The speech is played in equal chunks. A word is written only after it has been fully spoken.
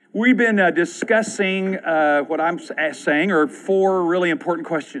We've been discussing what I'm saying are four really important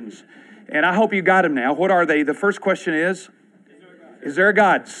questions. And I hope you got them now. What are they? The first question is there a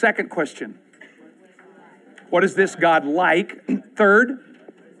God? Second question, what is this God like? Third,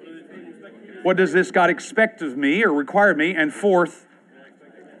 what does this God expect of me or require of me? And fourth,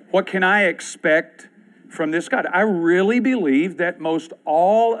 what can I expect from this God? I really believe that most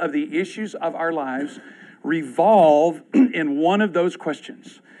all of the issues of our lives revolve in one of those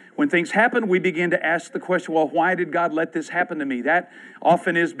questions. When things happen, we begin to ask the question, well, why did God let this happen to me? That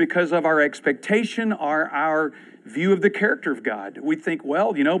often is because of our expectation or our view of the character of God. We think,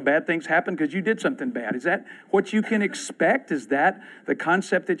 well, bad things happen because you did something bad. Is that what you can expect? Is that the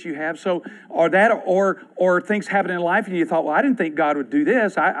concept that you have? So, or things happen in life and you thought, well, I didn't think God would do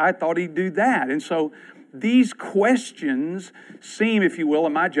this. I thought he'd do that. And so these questions seem, if you will,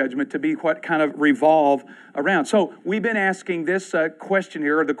 in my judgment, to be what kind of revolve around. So we've been asking this question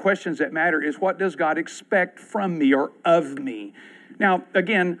here, or the questions that matter is, what does God expect from me or of me? Now,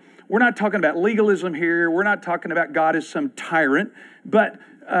 again, we're not talking about legalism here. We're not talking about God as some tyrant. But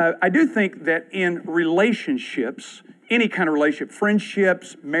I do think that in relationships, any kind of relationship,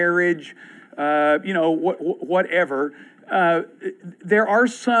 friendships, marriage, whatever, there are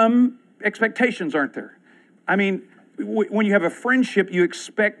some expectations, aren't there? I mean, when you have a friendship, you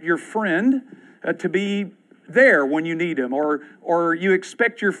expect your friend to be there when you need him, or you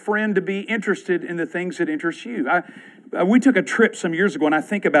expect your friend to be interested in the things that interest you. We took a trip some years ago, and I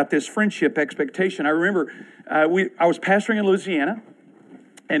think about this friendship expectation. I remember I was pastoring in Louisiana,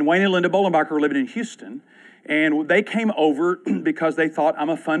 and Wayne and Linda Bolenbacher were living in Houston, and they came over because they thought I'm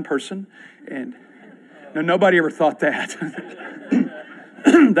a fun person, and nobody ever thought that.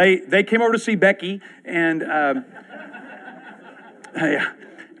 They came over to see Becky, and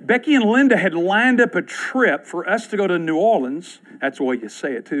Becky and Linda had lined up a trip for us to go to New Orleans. That's the way you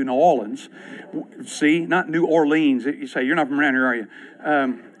say it too, New Orleans. See, not New Orleans. You say, you're not from around here, are you?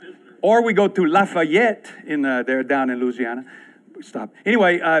 Or we go to Lafayette there down in Louisiana. Stop.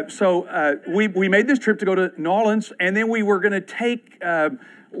 Anyway, so we made this trip to go to New Orleans, and then we were going to take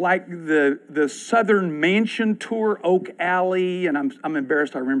like the Southern Mansion tour, Oak Alley, and I'm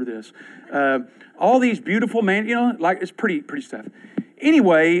embarrassed I remember this. All these beautiful it's pretty stuff.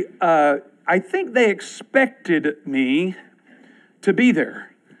 Anyway, I think they expected me to be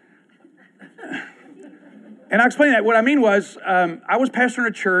there. And I explained that. What I mean was, I was pastoring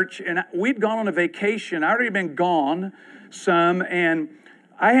a church, and we'd gone on a vacation. I'd already been gone some, and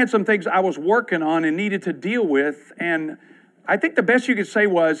I had some things I was working on and needed to deal with, and I think the best you could say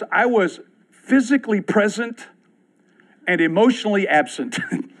was I was physically present and emotionally absent.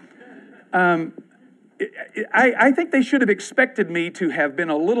 I think they should have expected me to have been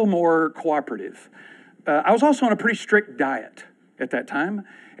a little more cooperative. I was also on a pretty strict diet at that time,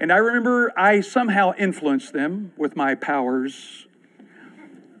 and I remember I somehow influenced them with my powers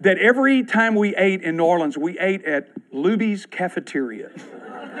that every time we ate in New Orleans, we ate at Luby's Cafeteria.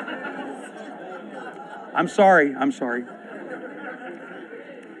 I'm sorry.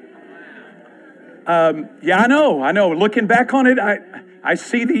 Yeah, I know. Looking back on it, I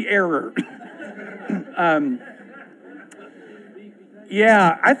see the error.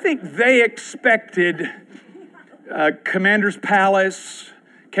 Yeah, I think they expected Commander's Palace,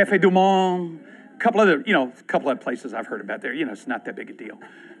 Café du Monde, a couple other places I've heard about there. It's not that big a deal.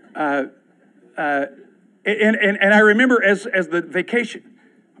 And I remember as the vacation,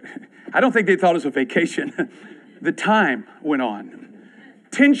 I don't think they thought it was a vacation. The time went on.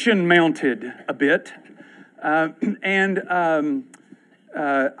 Tension mounted a bit. And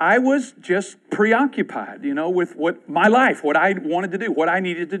I was just preoccupied, with what I wanted to do, what I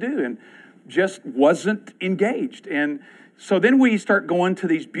needed to do, and just wasn't engaged. And so then we start going to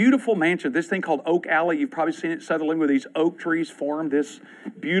these beautiful mansions, this thing called Oak Alley. You've probably seen it in Sutherland, where these oak trees form this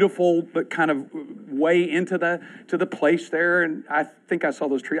beautiful but kind of way into the place there. And I think I saw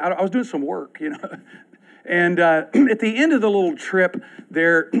those trees. I was doing some work, And at the end of the little trip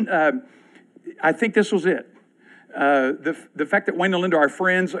there, I think this was it. The fact that Wayne and Linda are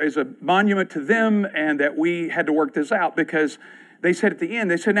friends is a monument to them, and that we had to work this out, because they said at the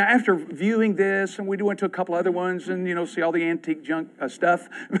end, now after viewing this, and we went to a couple other ones and, see all the antique junk stuff.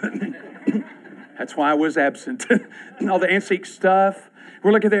 That's why I was absent. All the antique stuff.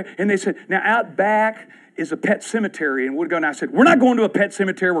 We're looking there, and they said, now out back is a pet cemetery. And we'd go, and I said, we're not going to a pet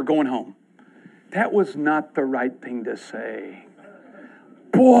cemetery, we're going home. That was not the right thing to say.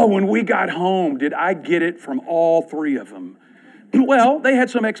 Boy, when we got home, did I get it from all three of them. Well, they had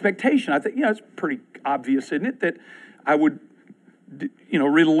some expectation. I think, it's pretty obvious, isn't it, that I would,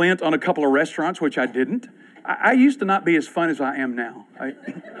 relent on a couple of restaurants, which I didn't. I used to not be as fun as I am now.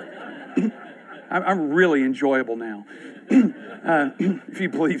 I'm really enjoyable now, if you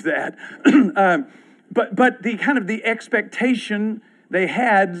believe that. But the kind of the expectation they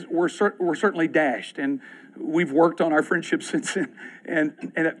had were certainly dashed, and we've worked on our friendship since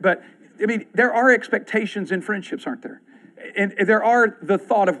then. But I mean, there are expectations in friendships, aren't there? And there are the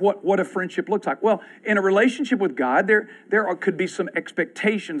thought of what a friendship looks like. Well, in a relationship with God, could be some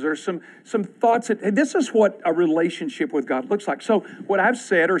expectations or some thoughts that, hey, this is what a relationship with God looks like. So what I've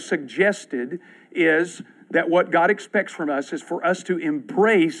said or suggested is that what God expects from us is for us to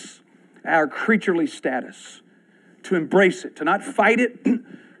embrace our creaturely status, to embrace it, to not fight it,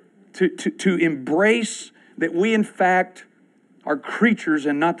 to embrace that we in fact are creatures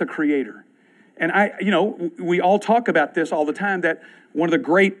and not the Creator. And we all talk about this all the time, that one of the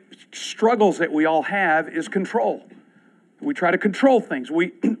great struggles that we all have is control. We try to control things.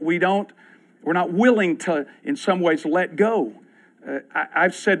 We're not willing to, in some ways, let go.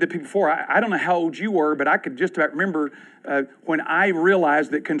 I've said to people before, I don't know how old you were, but I could just about remember when I realized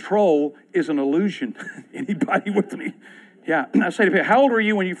that control is an illusion. Anybody with me? Yeah. I say to people, how old were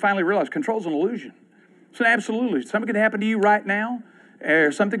you when you finally realized control is an illusion? It's an absolute illusion. Something could happen to you right now.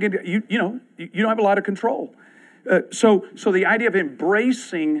 Or something you don't have a lot of control. So the idea of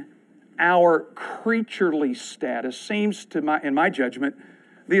embracing our creaturely status seems in my judgment,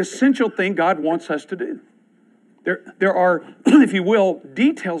 the essential thing God wants us to do. There are, if you will,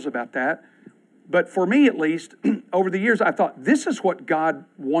 details about that, but for me at least, over the years, I thought this is what God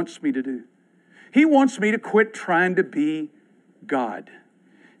wants me to do. He wants me to quit trying to be God.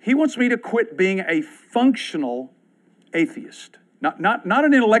 He wants me to quit being a functional atheist. Not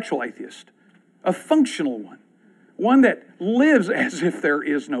an intellectual atheist, a functional one that lives as if there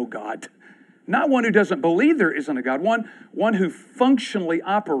is no God. Not one who doesn't believe there isn't a God, one who functionally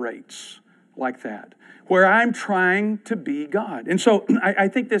operates like that, where I'm trying to be God. And so I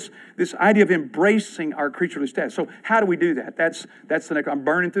think this idea of embracing our creaturely status. So how do we do that? That's the next, I'm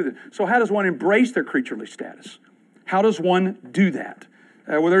burning through this. So how does one embrace their creaturely status? How does one do that?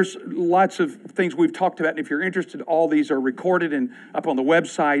 Well, there's lots of things we've talked about, and if you're interested, all these are recorded and up on the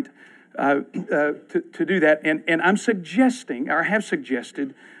website to do that. And I'm suggesting, or have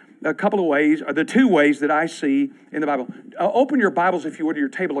suggested, a couple of ways, or the two ways that I see in the Bible. Open your Bibles, if you would, to your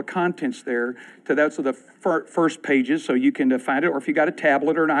table of contents there, to those of the first pages, so you can find it. Or if you got a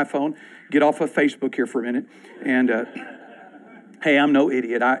tablet or an iPhone, get off of Facebook here for a minute. And hey, I'm no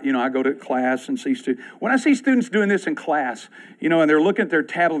idiot. I go to class and see students. When I see students doing this in class, and they're looking at their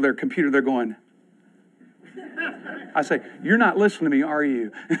tablet, their computer, they're going. I say, you're not listening to me, are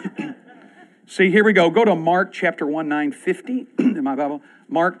you? See, here we go. Go to Mark chapter 1, 950 in my Bible.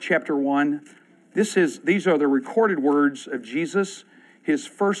 Mark chapter 1. These are the recorded words of Jesus, his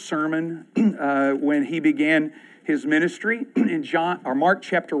first sermon when he began his ministry. In Mark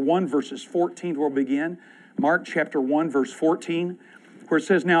chapter 1, verses 14, we'll begin. Mark chapter 1, verse 14, where it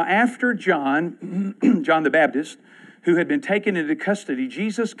says, now after John the Baptist, who had been taken into custody,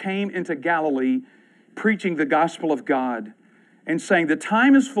 Jesus came into Galilee preaching the gospel of God and saying, the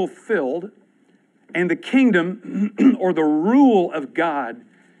time is fulfilled and the kingdom or the rule of God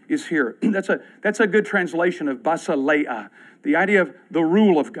is here. That's a good translation of basileia, the idea of the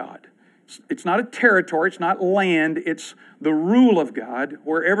rule of God. It's not a territory, it's not land, it's the rule of God,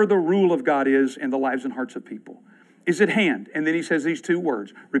 wherever the rule of God is in the lives and hearts of people, is at hand. And then he says these two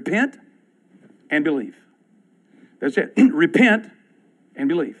words, repent and believe. That's it. Repent and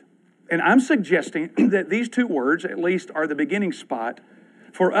believe. And I'm suggesting that these two words, at least, are the beginning spot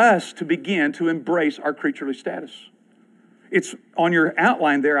for us to begin to embrace our creaturely status. It's on your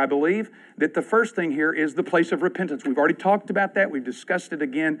outline there, I believe, that the first thing here is the place of repentance. We've already talked about that. We've discussed it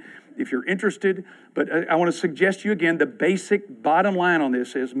again if you're interested. But I want to suggest to you again, the basic bottom line on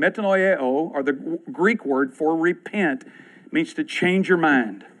this is metanoeo, or the Greek word for repent, means to change your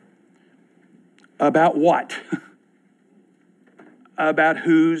mind. About what? About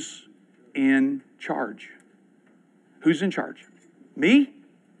who's in charge. Who's in charge? Me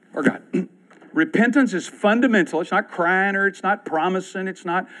or God? Repentance is fundamental. It's not crying or it's not promising. It's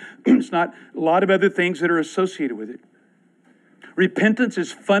not a lot of other things that are associated with it. Repentance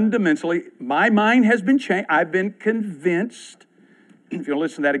is fundamentally, my mind has been changed. I've been convinced. If you'll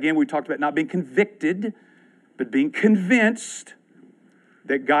listen to that again, we talked about not being convicted, but being convinced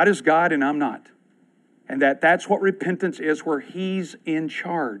that God is God and I'm not. And that's what repentance is, where He's in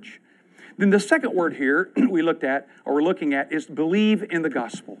charge. Then the second word here we're looking at is believe in the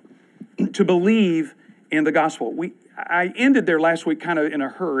gospel. To believe in the gospel. I ended there last week kind of in a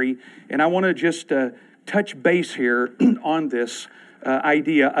hurry, and I want to just touch base here on this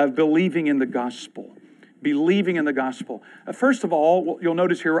idea of believing in the gospel. believing in the gospel. First of all, you'll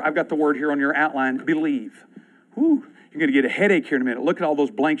notice here, I've got the word here on your outline, believe. Whew, you're going to get a headache here in a minute. Look at all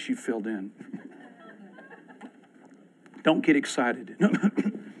those blanks you filled in. Don't get excited.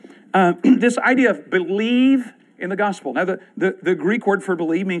 This idea of believe in the gospel. Now, the Greek word for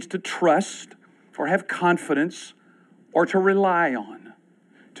believe means to trust or have confidence or to rely on.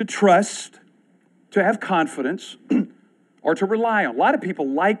 To trust, to have confidence, or to rely on. A lot of people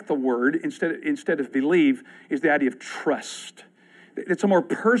like the word, instead of believe, is the idea of trust. It's a more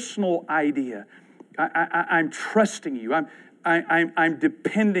personal idea. I'm trusting you. I'm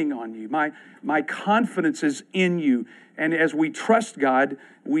depending on you. My confidence is in you. And as we trust God,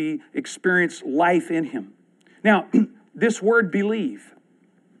 we experience life in Him. Now, this word believe,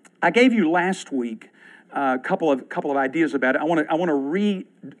 I gave you last week a couple of ideas about it. I want to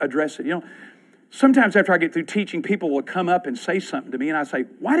readdress it. You know, sometimes after I get through teaching, people will come up and say something to me, and I say,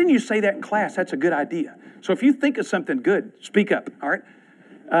 "Why didn't you say that in class? That's a good idea." So if you think of something good, speak up. All right.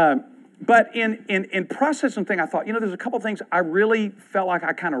 But in processing thing, I thought, there's a couple things I really felt like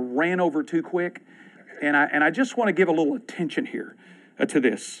I kind of ran over too quick, and I just want to give a little attention here to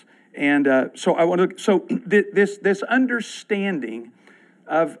this. And so this understanding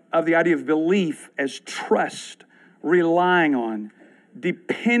of the idea of belief as trust, relying on,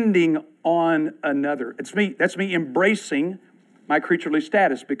 depending on another. That's me embracing my creaturely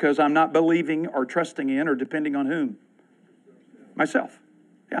status because I'm not believing or trusting in or depending on whom? Myself.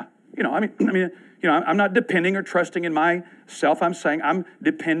 Yeah. I'm not depending or trusting in myself. I'm saying I'm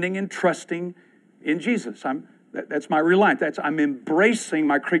depending and trusting in Jesus. That's my reliance. I'm embracing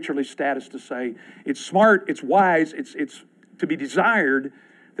my creaturely status to say it's smart, it's wise, it's to be desired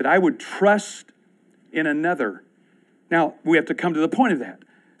that I would trust in another. Now, we have to come to the point of that.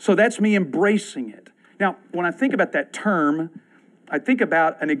 So that's me embracing it. Now, when I think about that term, I think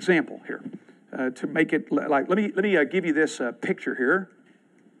about an example here to make it like. Let me give you this picture here.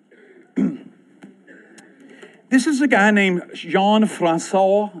 This is a guy named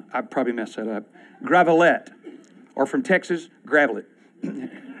Jean-Francois. I probably messed that up. Gravelet, or from Texas, Gravelet.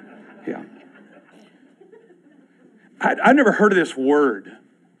 Yeah. I've never heard of this word.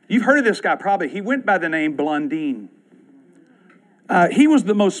 You've heard of this guy probably. He went by the name Blondin. He was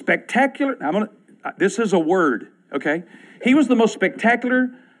the most spectacular. This is a word, okay? He was the most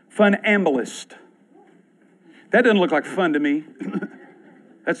spectacular funambulist. That doesn't look like fun to me.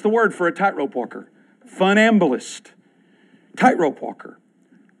 That's the word for a tightrope walker. Funambulist. Tightrope walker.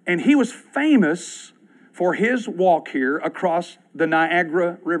 And he was famous for his walk here across the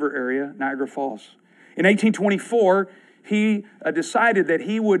Niagara River area, Niagara Falls. In 1824, he decided that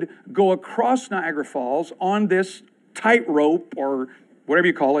he would go across Niagara Falls on this tightrope, or whatever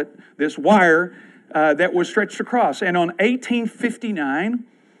you call it, this wire that was stretched across. And on 1859,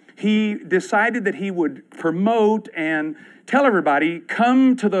 he decided that he would promote and tell everybody,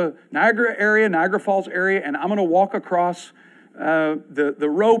 come to the Niagara area, Niagara Falls area, and I'm going to walk across the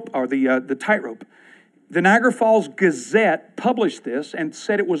rope, or the tightrope. The Niagara Falls Gazette published this and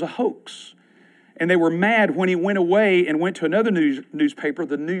said it was a hoax. And they were mad when he went away and went to another newspaper,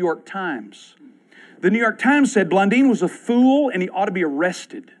 the New York Times. The New York Times said Blondin was a fool and he ought to be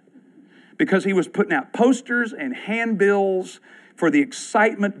arrested because he was putting out posters and handbills for the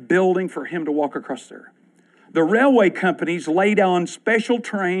excitement building for him to walk across there. The railway companies laid on special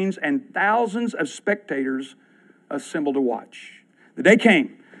trains and thousands of spectators assembled to watch. The day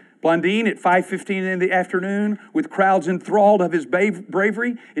came. Blondin at 5:15 in the afternoon, with crowds enthralled of his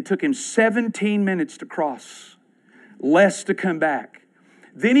bravery, it took him 17 minutes to cross, less to come back.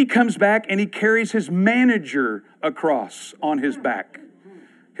 Then he comes back and he carries his manager across on his back.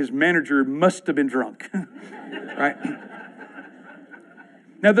 His manager must have been drunk, right?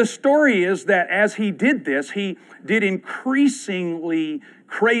 Now, the story is that as he did this, he did increasingly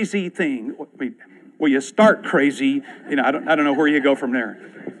crazy things. Well, you start crazy, I don't know where you go from there.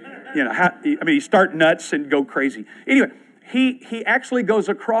 You start nuts and go crazy. Anyway, he actually goes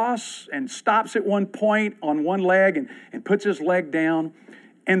across and stops at one point on one leg and puts his leg down.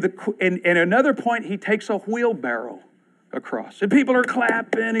 And at another point, he takes a wheelbarrow across. And people are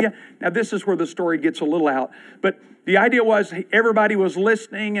clapping. Now, this is where the story gets a little out. But the idea was everybody was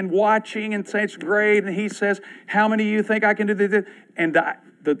listening and watching and saying it's great. And he says, how many of you think I can do this? And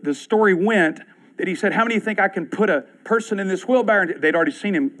the story went that he said, how many of you think I can put a person in this wheelbarrow? They'd already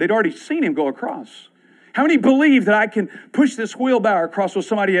seen him go across. How many believe that I can push this wheelbarrow across with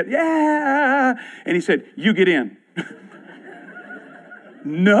somebody at, yeah? And he said, you get in.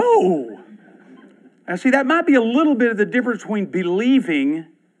 No. Now see, that might be a little bit of the difference between believing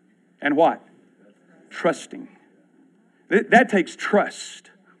and what? Trusting. That takes trust.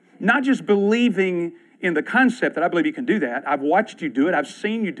 Not just believing in the concept that I believe you can do that. I've watched you do it. I've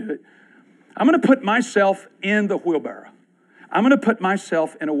seen you do it. I'm going to put myself in the wheelbarrow. I'm going to put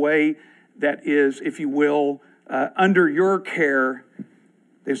myself in a way that is, if you will, under your care.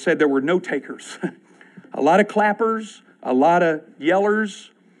 They've said there were no takers. A lot of clappers, a lot of yellers,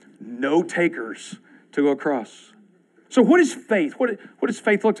 no takers to go across. So what is faith? What does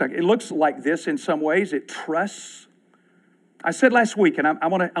faith look like? It looks like this in some ways. It trusts. I said last week, and I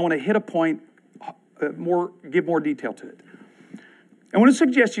want to hit a point, give more detail to it. I want to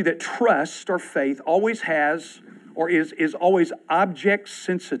suggest to you that trust or faith always has or is always object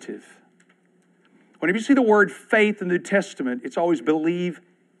sensitive. Whenever you see the word faith in the New Testament, it's always believe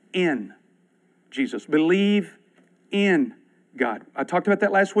in Jesus. Believe in God. I talked about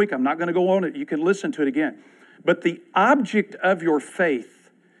that last week. I'm not going to go on it. You can listen to it again. But the object of your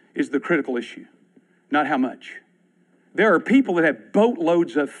faith is the critical issue, not how much. There are people that have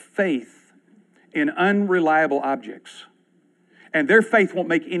boatloads of faith in unreliable objects, and their faith won't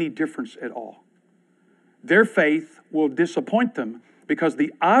make any difference at all. Their faith will disappoint them because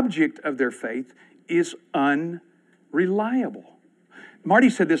the object of their faith is unreliable. Marty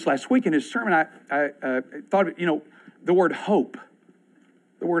said this last week in his sermon. I thought, the word hope.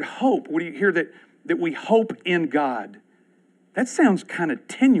 The word hope, when you hear that we hope in God, that sounds kind of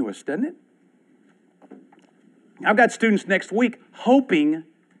tenuous, doesn't it? I've got students next week hoping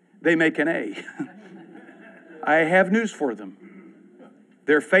they make an A. I have news for them.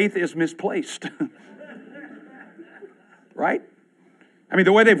 Their faith is misplaced. Right? I mean,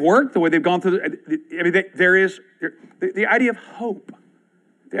 the way they've worked, the way they've gone through, there is the idea of hope.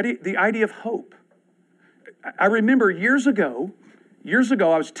 The idea of hope. I remember years ago,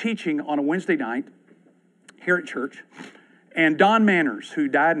 I was teaching on a Wednesday night here at church, and Don Manners, who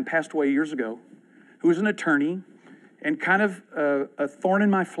died and passed away years ago, who was an attorney and kind of a thorn in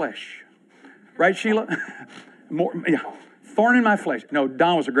my flesh. Right, Sheila? Thorn in my flesh. No,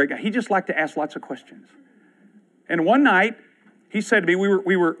 Don was a great guy. He just liked to ask lots of questions. And one night, he said to me,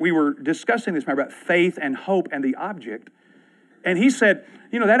 we were discussing this matter about faith and hope and the object. And he said,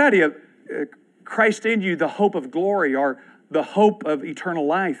 that idea of Christ in you, the hope of glory, or the hope of eternal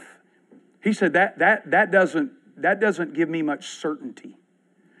life. He said that doesn't give me much certainty.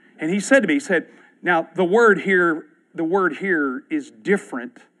 And he said to me, now the word here is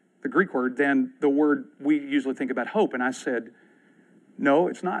different, the Greek word, than the word we usually think about hope. And I said, no,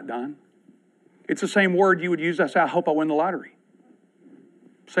 it's not, Don. It's the same word you would use. I say, I hope I win the lottery.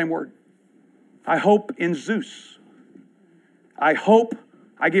 Same word. I hope in Zeus. I hope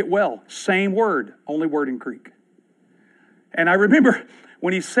I get well. Same word, only word in Greek. And I remember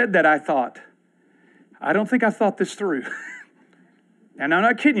when he said that, I thought, I don't think I thought this through. And I'm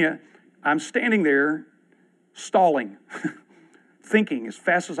not kidding you. I'm standing there stalling, thinking as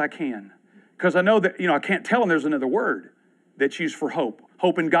fast as I can. Because I know that, I can't tell him there's another word that's used for hope.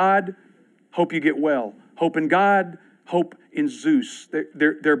 Hope in God, hope you get well. Hope in God, hope in Zeus.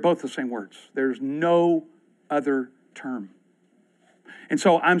 They're both the same words. There's no other term. And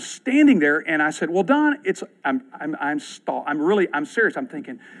so I'm standing there, and I said, "Well, Don, I'm serious. I'm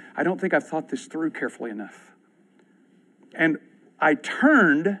thinking, I don't think I've thought this through carefully enough." And I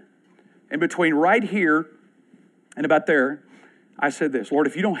turned, and between right here and about there, I said this: "Lord,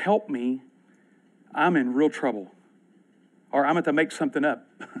 if you don't help me, I'm in real trouble, or I'm going to make something up."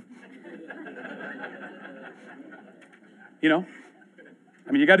 You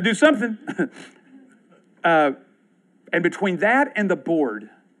got to do something. And between that and the board,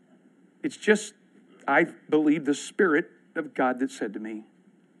 it's just, I believe, the Spirit of God that said to me,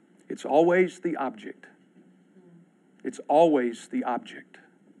 it's always the object. It's always the object.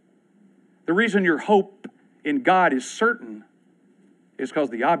 The reason your hope in God is certain is because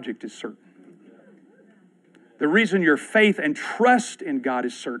the object is certain. The reason your faith and trust in God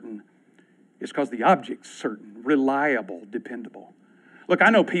is certain is because the object's certain, reliable, dependable. Look, I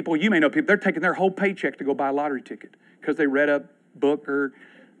know people, you may know people, they're taking their whole paycheck to go buy a lottery ticket because they read a book or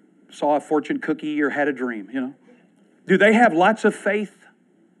saw a fortune cookie or had a dream, Do they have lots of faith?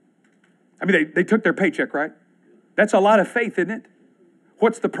 I mean, they took their paycheck, right? That's a lot of faith, isn't it?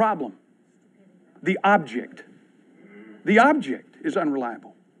 What's the problem? The object. The object is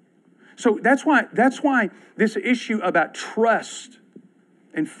unreliable. So that's why this issue about trust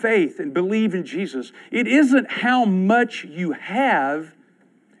and faith and believe in Jesus, it isn't how much you have,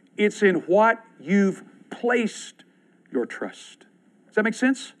 it's in what you've placed your trust. Does that make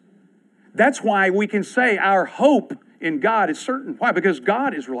sense? That's why we can say our hope in God is certain. Why? Because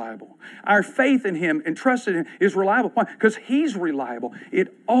God is reliable. Our faith in Him and trust in Him is reliable. Why? Because He's reliable.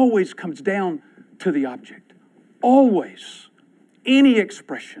 It always comes down to the object. Always. Any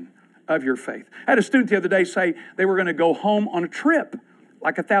expression of your faith. I had a student the other day say they were going to go home on a trip,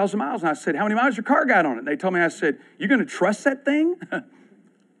 like 1,000 miles. And I said, how many miles your car got on it? And they told me, I said, you're going to trust that thing?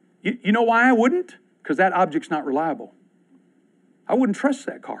 You know why I wouldn't? Because that object's not reliable. I wouldn't trust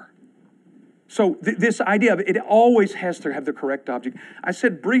that car. So this idea of it always has to have the correct object. I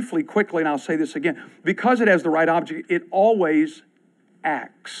said briefly, quickly, and I'll say this again. Because it has the right object, it always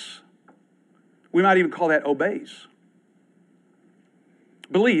acts. We might even call that obeys.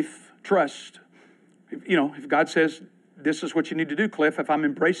 Belief, trust. If God says, this is what you need to do, Cliff, if I'm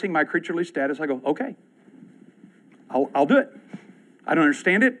embracing my creaturely status, I go, okay, I'll do it. I don't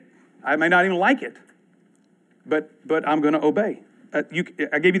understand it. I may not even like it. But I'm going to obey. I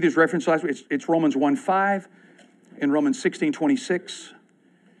gave you this reference last week. It's Romans 1:5 and Romans 16:26,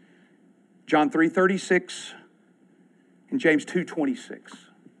 John 3:36, and James 2:26.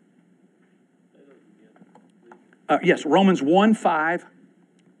 Yes, Romans 1:5,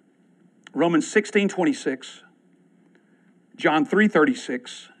 Romans 16:26, John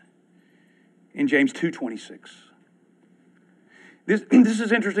 3:36, and James 2:26. This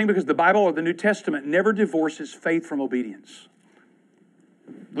is interesting because the Bible or the New Testament never divorces faith from obedience.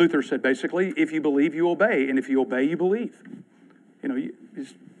 Luther said basically, if you believe, you obey, and if you obey, you believe.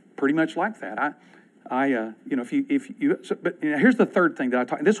 It's pretty much like that. But here's the third thing that I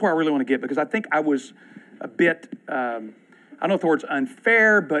talk. This is where I really want to get, because I think I was a bit, I don't know if the word's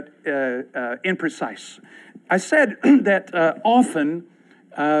unfair, but imprecise. I said that often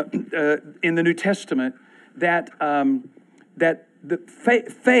in the New Testament that the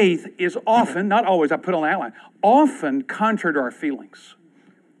faith is often, not always, I put on the outline, often contrary to our feelings.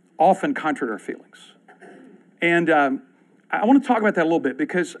 Often contrary to our feelings. And I want to talk about that a little bit,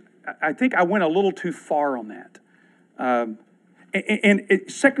 because I think I went a little too far on that. And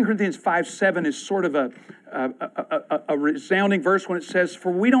 2 Corinthians 5:7 is sort of a resounding verse when it says,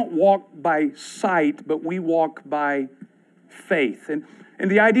 for we don't walk by sight, but we walk by faith. And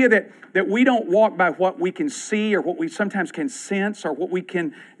the idea that we don't walk by what we can see or what we sometimes can sense or what we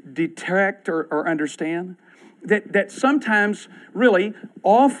can detect or understand. That sometimes, really,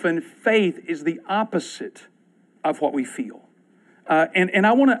 often faith is the opposite of what we feel. And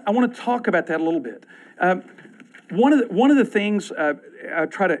I want to talk about that a little bit. One of the things, I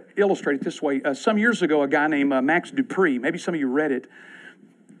try to illustrate it this way. Some years ago, a guy named Max Dupree, maybe some of you read it,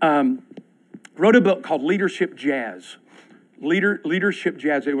 wrote a book called Leadership Jazz. Leadership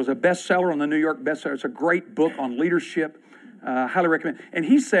Jazz. It was a bestseller on the New York bestseller. It's a great book on leadership. Highly recommend. And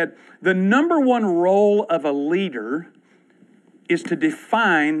he said, the number one role of a leader is to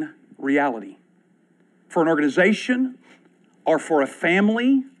define reality. For an organization, or for a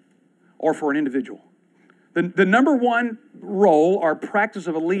family, or for an individual. The number one role or practice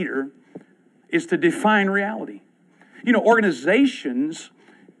of a leader is to define reality. Organizations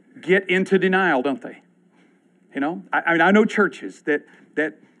get into denial, don't they? I know churches that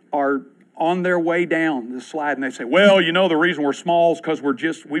are on their way down the slide, and they say, well, the reason we're small is because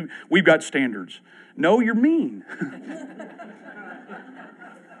we've got standards. No, you're mean.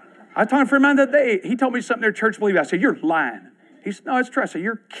 I talked to a friend of mine that day. He told me something their church believed. I said, you're lying. He said, no, it's true. I said,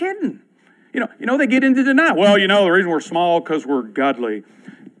 you're kidding. They get into denial. Well, the reason we're small because we're godly.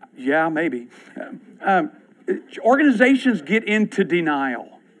 Yeah, maybe. Organizations get into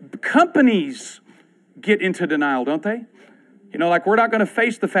denial. Companies get into denial, don't they? We're not going to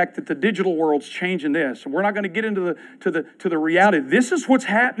face the fact that the digital world's changing this. We're not going to get into the reality. This is what's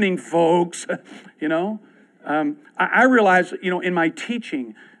happening, folks. I realize, in my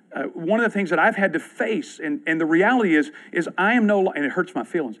teaching, one of the things that I've had to face, and the reality is I am and it hurts my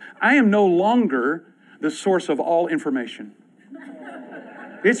feelings, I am no longer the source of all information.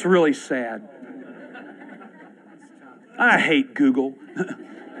 It's really sad. I hate Google.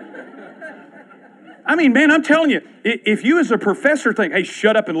 Man, I'm telling you, if you as a professor think, hey,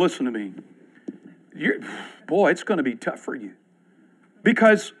 shut up and listen to me, it's going to be tough for you.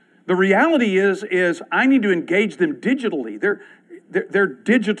 Because the reality is I need to engage them digitally. They're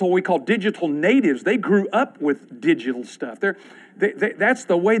digital, we call digital natives. They grew up with digital stuff. That's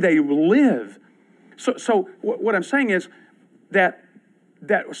the way they live. So what I'm saying is that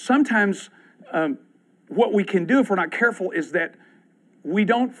sometimes what we can do if we're not careful is that we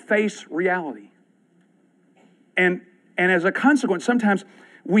don't face reality. And as a consequence, sometimes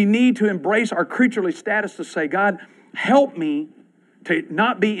we need to embrace our creaturely status to say, God, help me to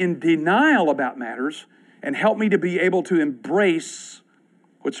not be in denial about matters, and help me to be able to embrace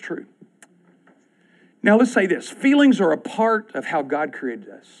what's true. Now, let's say this. Feelings are a part of how God created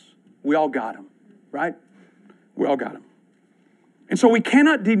us. We all got them, right? We all got them. And so we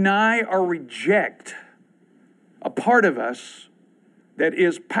cannot deny or reject a part of us that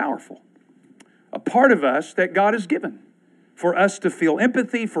is powerful. A part of us that God has given for us to feel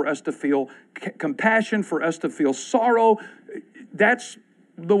empathy, for us to feel compassion, for us to feel sorrow. That's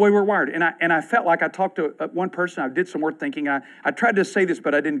the way we're wired. And I felt like I talked to one person. I did some more thinking. I tried to say this,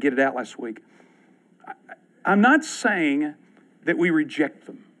 but I didn't get it out last week. I'm not saying that we reject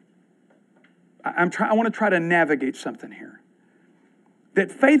them. I want to try to navigate something here.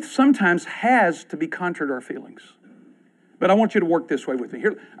 That faith sometimes has to be contrary to our feelings. But I want you to work this way with me.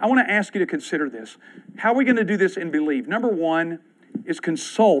 Here, I want to ask you to consider this. How are we going to do this and believe? Number one is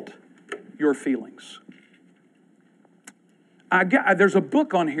consult your feelings. There's a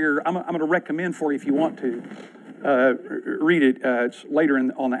book on here I'm going to recommend for you if you want to read it. It's later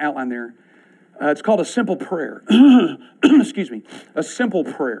on the outline there. It's called A Simple Prayer. Excuse me. A Simple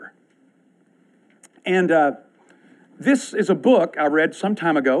Prayer. And this is a book I read some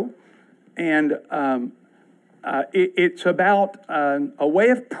time ago. And it's about a way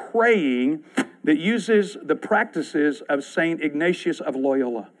of praying that uses the practices of Saint Ignatius of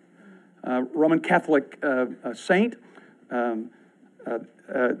Loyola, Roman Catholic saint that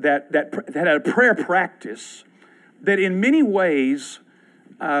had a prayer practice that in many ways,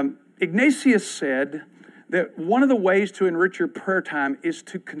 Ignatius said that one of the ways to enrich your prayer time is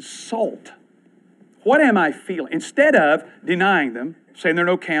to consult. What am I feeling? Instead of denying them, saying they're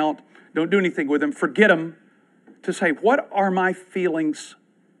no count, don't do anything with them, forget them, to say, what are my feelings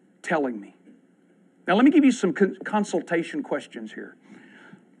telling me? Now, let me give you some consultation questions here.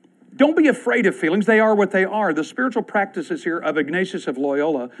 Don't be afraid of feelings. They are what they are. The spiritual practices here of Ignatius of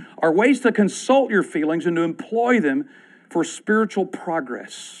Loyola are ways to consult your feelings and to employ them for spiritual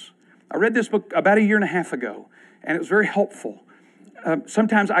progress. I read this book about a year and a half ago, and it was very helpful.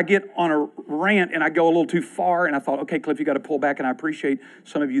 Sometimes I get on a rant and I go a little too far, and I thought, okay, Cliff, you got to pull back, and I appreciate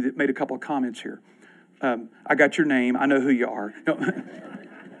some of you that made a couple of comments here. I got your name. I know who you are. No,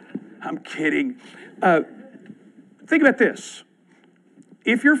 I'm kidding. Think about this.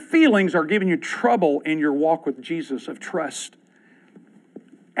 If your feelings are giving you trouble in your walk with Jesus of trust,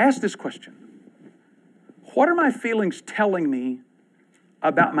 ask this question. What are my feelings telling me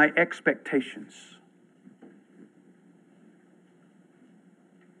about my expectations?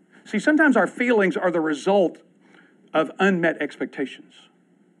 See, sometimes our feelings are the result of unmet expectations.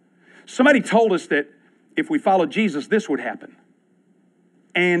 Somebody told us that if we followed Jesus, this would happen.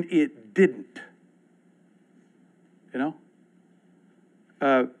 And it didn't. You know?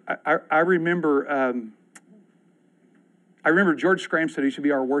 I remember George Scramstead, who used to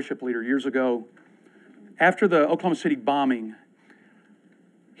be our worship leader years ago. After the Oklahoma City bombing,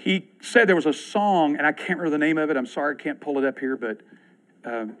 he said there was a song, and I can't remember the name of it. I'm sorry, I can't pull it up here, but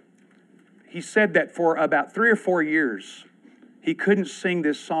he said that for about 3 or 4 years, he couldn't sing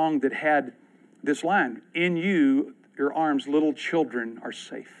this song that had this line, "In you, your arms, little children are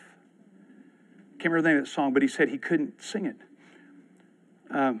safe." Can't remember the name of that song, but he said he couldn't sing it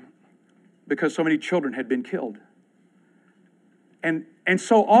because so many children had been killed. And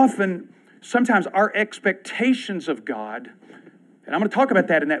so often, sometimes our expectations of God, and I'm going to talk about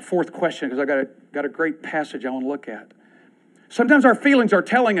that in that fourth question because I got a great passage I want to look at. Sometimes our feelings are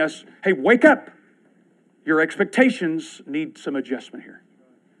telling us, hey, wake up. Your expectations need some adjustment here.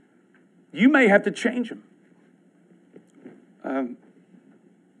 You may have to change them.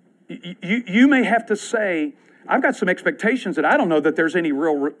 You may have to say, I've got some expectations that I don't know that there's any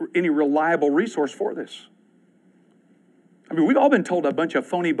reliable resource for this. I mean, we've all been told a bunch of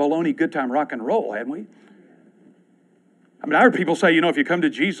phony, baloney, good time rock and roll, haven't we? I mean, I heard people say, if you come to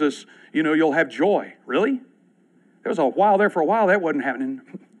Jesus, you'll have joy. Really? There was a while there for a while that wasn't happening.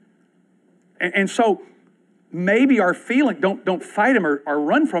 And so maybe our feeling, don't fight them or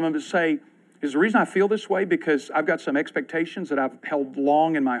run from them, but say, is the reason I feel this way because I've got some expectations that I've held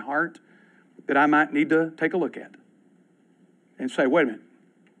long in my heart that I might need to take a look at and say, wait a minute,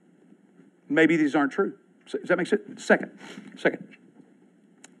 maybe these aren't true. Does that make sense? Second.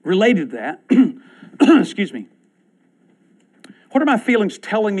 Related to that, excuse me, what are my feelings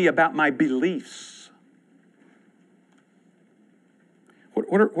telling me about my beliefs?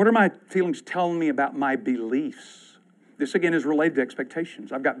 What are my feelings telling me about my beliefs? This, again, is related to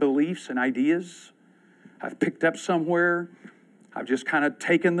expectations. I've got beliefs and ideas I've picked up somewhere. I've just kind of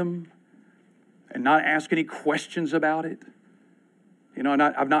taken them and not asked any questions about it.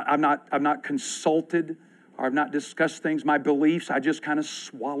 I've not consulted or I've not discussed things. My beliefs, I just kind of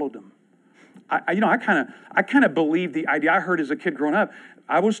swallowed them. I kind of believe the idea I heard as a kid growing up.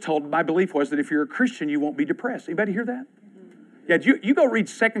 I was told my belief was that if you're a Christian, you won't be depressed. Anybody hear that? Yeah, you go read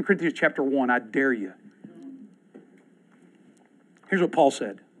 2 Corinthians chapter 1. I dare you. Here's what Paul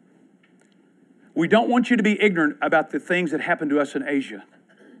said. We don't want you to be ignorant about the things that happened to us in Asia.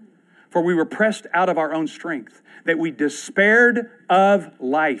 For we were pressed out of our own strength, that we despaired of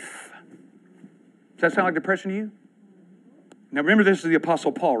life. Does that sound like depression to you? Now remember, this is the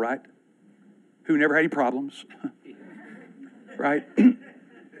Apostle Paul, right? Who never had any problems. Right?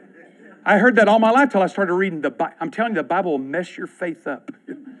 I heard that all my life till I started reading the Bible. I'm telling you, the Bible will mess your faith up.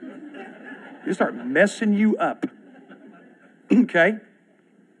 It'll start messing you up. Okay?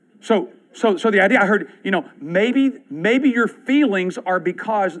 So the idea I heard, maybe your feelings are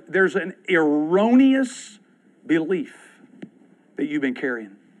because there's an erroneous belief that you've been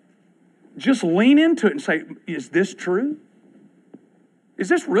carrying. Just lean into it and say, is this true? Is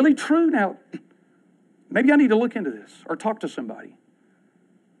this really true? Now, maybe I need to look into this or talk to somebody.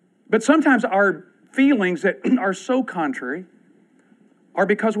 But sometimes our feelings that are so contrary are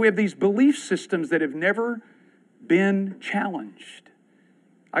because we have these belief systems that have never been challenged.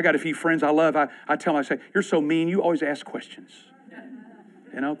 I got a few friends I love. I tell them, I say, you're so mean, you always ask questions.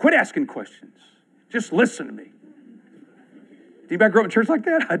 Quit asking questions. Just listen to me. Anybody grow up in church like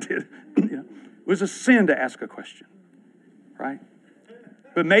that? I did. It was a sin to ask a question, right?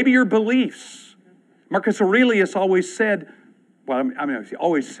 But maybe your beliefs. Marcus Aurelius always said, he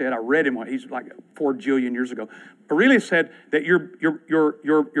always said, I read him, he's like 4 jillion years ago. Aurelius said that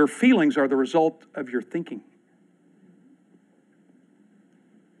your feelings are the result of your thinking.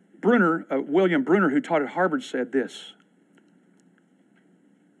 William Bruner, who taught at Harvard, said this: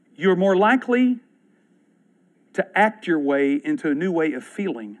 you're more likely to act your way into a new way of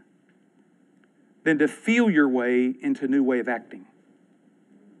feeling than to feel your way into a new way of acting.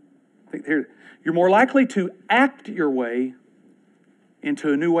 You're more likely to act your way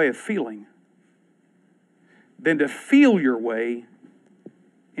into a new way of feeling than to feel your way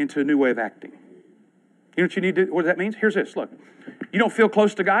into a new way of acting. You know what you need to do? What that means? Here's this. Look, you don't feel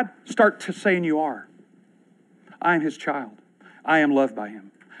close to God? Start to saying you are. I am His child. I am loved by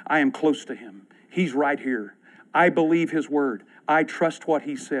Him. I am close to Him. He's right here. I believe His word. I trust what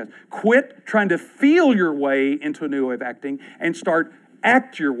He says. Quit trying to feel your way into a new way of acting and start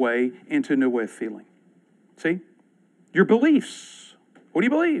act your way into a new way of feeling. See? Your beliefs. What do you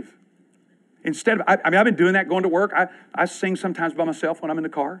believe? Instead of, I've been doing that going to work. I sing sometimes by myself when I'm in the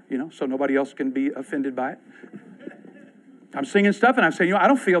car, so nobody else can be offended by it. I'm singing stuff and I'm saying, I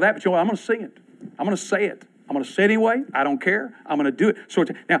don't feel that, but I'm going to sing it. I'm going to say it. I'm going to say it anyway. I don't care. I'm going to do it. So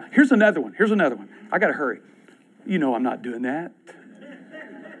now, here's another one. I got to hurry. I'm not doing that.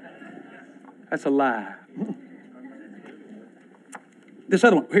 That's a lie. This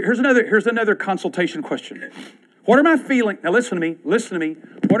other one. Here's another consultation question. What are my feelings? Now listen to me.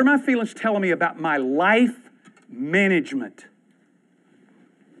 What are my feelings telling me about my life management?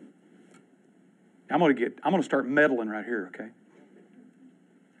 I'm going to start meddling right here, okay?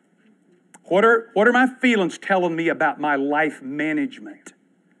 What are my feelings telling me about my life management?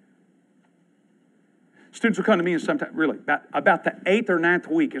 Students will come to me and sometimes, really, about the 8th or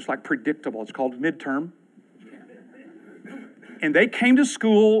 9th week, it's like predictable. It's called midterm. And they came to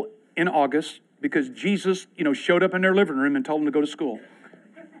school in August because Jesus, showed up in their living room and told them to go to school.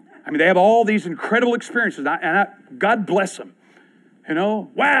 They have all these incredible experiences, and God bless them.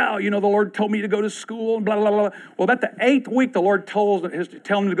 Wow, the Lord told me to go to school, and blah, blah, blah. Well, about the 8th week, the Lord told them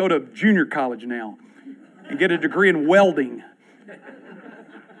to go to junior college now and get a degree in welding.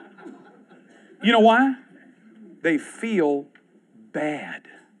 You know why? They feel bad.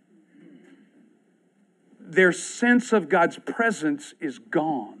 Their sense of God's presence is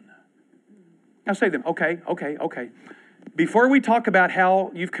gone. Now say to them, okay. Before we talk about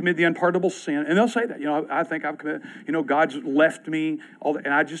how you've committed the unpardonable sin, and they'll say that, I think I've committed, God's left me,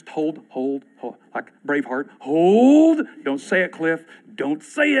 and I just hold, like Braveheart, hold. Don't say it, Cliff. Don't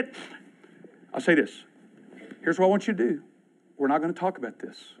say it. I'll say this. Here's what I want you to do. We're not going to talk about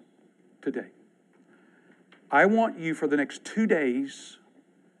this today. I want you for the next 2 days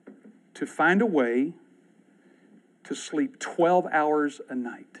to find a way to sleep 12 hours a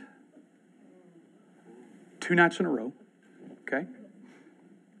night. 2 nights in a row, okay?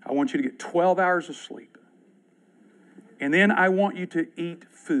 I want you to get 12 hours of sleep. And then I want you to eat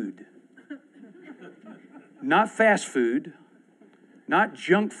food. Not fast food, not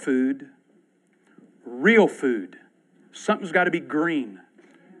junk food, real food. Something's got to be green.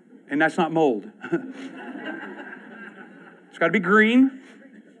 And that's not mold. It's got to be green.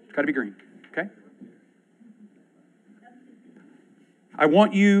 It's got to be green, okay? I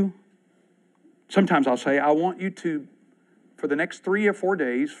want you... Sometimes I'll say, I want you to, for the next 3 or 4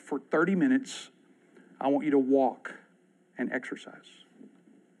 days, for 30 minutes, I want you to walk and exercise.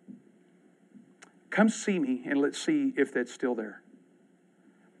 Come see me and let's see if that's still there.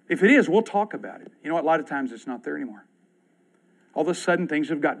 If it is, we'll talk about it. You know what? A lot of times it's not there anymore. All of a sudden, things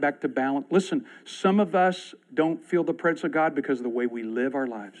have got back to balance. Listen, some of us don't feel the presence of God because of the way we live our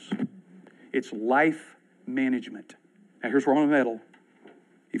lives. It's life management. Now, here's where I'm going to meddle.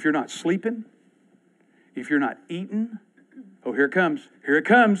 If you're not sleeping, if you're not eating, oh, here it comes. Here it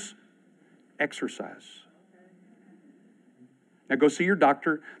comes. Exercise. Now, go see your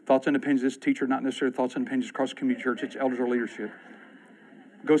doctor. Thoughts and opinions. This teacher, not necessarily thoughts and opinions across the community church. It's elders or leadership.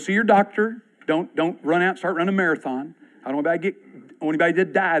 Go see your doctor. Don't run out, start running a marathon. I don't want anybody to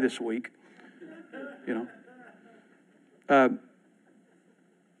die this week. You know.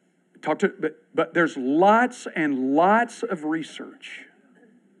 But there's lots and lots of research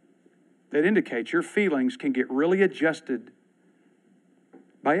that indicates your feelings can get really adjusted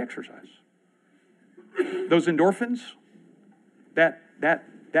by exercise. Those endorphins, that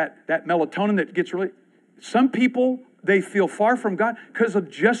melatonin that gets really, some people, they feel far from God because of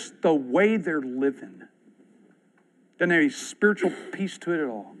just the way they're living. Doesn't have any spiritual peace to it at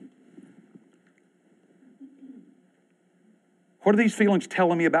all. What are these feelings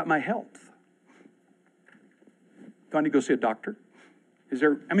telling me about my health? Do I need to go see a doctor?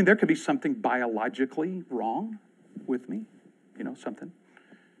 There could be something biologically wrong with me. You know, something.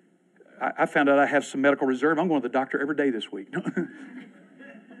 I found out I have some medical reserve. I'm going to the doctor every day this week.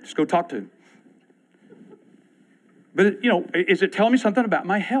 Just go talk to him. But, is it telling me something about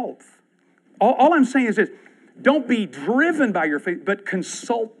my health? All I'm saying is this. Don't be driven by your faith, but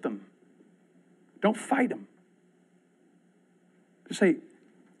consult them. Don't fight them. Just say,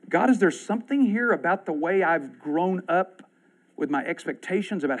 God, is there something here about the way I've grown up with my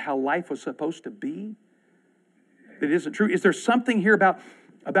expectations about how life was supposed to be that isn't true? Is there something here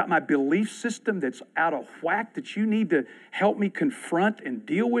about my belief system that's out of whack that you need to help me confront and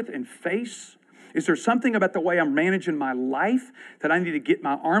deal with and face? Is there something about the way I'm managing my life that I need to get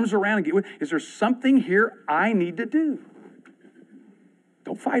my arms around and get with? Is there something here I need to do?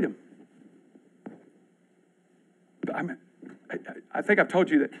 Don't fight him. I think I've told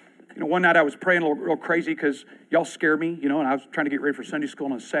you that, one night I was praying a little real crazy because y'all scare me, and I was trying to get ready for Sunday school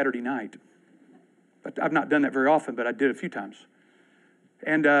on a Saturday night. But I've not done that very often, but I did a few times.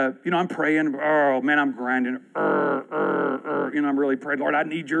 And, I'm praying. Oh, man, I'm grinding. I'm really praying, Lord, I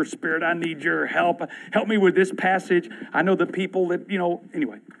need your spirit. I need your help. Help me with this passage. I know the people that,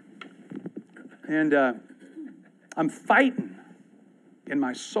 anyway. And I'm fighting in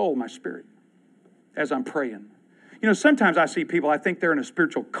my soul, my spirit, as I'm praying. Sometimes I see people, I think they're in a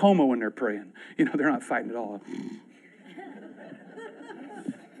spiritual coma when they're praying. They're not fighting at all.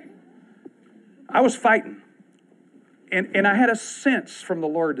 I was fighting. And I had a sense from the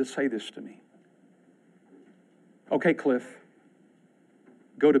Lord to say this to me. Okay, Cliff,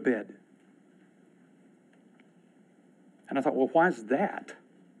 go to bed. And I thought, well, why is that?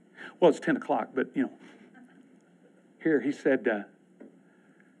 Well, it's 10 o'clock, but, Here, he said,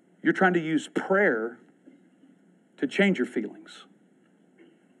 you're trying to use prayer to change your feelings.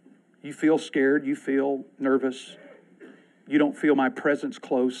 You feel scared, you feel nervous, you don't feel my presence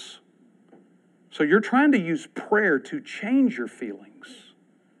close. So you're trying to use prayer to change your feelings.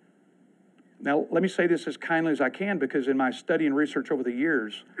 Now, let me say this as kindly as I can, because in my study and research over the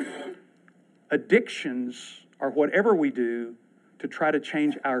years, addictions are whatever we do to try to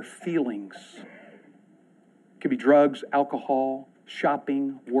change our feelings. It could be drugs, alcohol,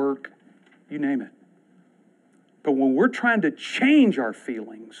 shopping, work, you name it. But when we're trying to change our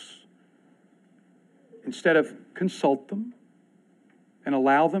feelings, instead of consult them and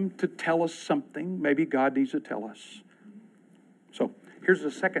allow them to tell us something, maybe God needs to tell us. So here's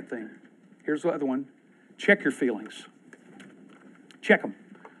the second thing. Here's the other one. Check your feelings. Check them.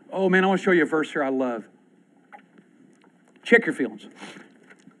 Oh, man, I want to show you a verse here I love. Check your feelings.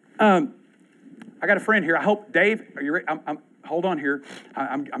 I got a friend here. I hope, Dave, are you ready? Hold on here.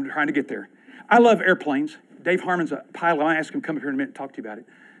 I'm trying to get there. I love airplanes. Dave Harmon's a pilot. I'm going to ask him to come up here in a minute and talk to you about it.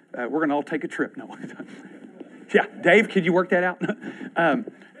 We're going to all take a trip. No. Yeah, Dave, could you work that out?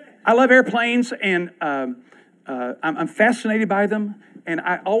 I love airplanes, and I'm fascinated by them. And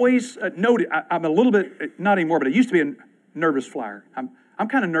I always noted, I'm a little bit, not anymore, but I used to be a nervous flyer. I'm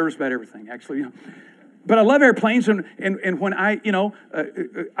kind of nervous about everything, actually. But I love airplanes, and when I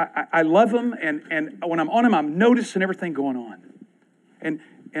love them, and when I'm on them, I'm noticing everything going on. And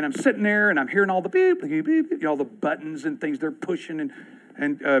I'm sitting there, and I'm hearing all the beep, beep, beep, all the buttons and things they're pushing,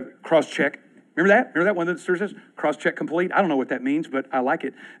 and cross-check. Remember that? Remember that one that says cross-check complete? I don't know what that means, but I like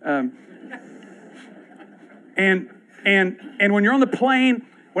it. And when you're on the plane,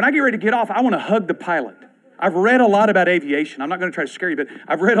 when I get ready to get off, I want to hug the pilot. I've read a lot about aviation. I'm not going to try to scare you, but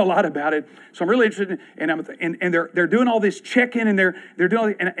I've read a lot about it. So I'm really interested and they're doing all this check-in and they're doing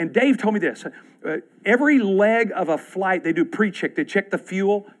all and Dave told me this. Every leg of a flight, they do pre-check. They check the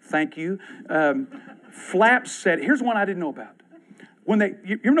fuel. Thank you. Flaps said, here's one I didn't know about. When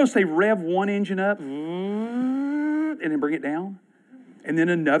you ever notice they rev one engine up and then bring it down? And then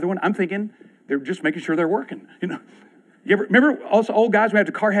another one. I'm thinking they're just making sure they're working, you know. You ever remember also old guys when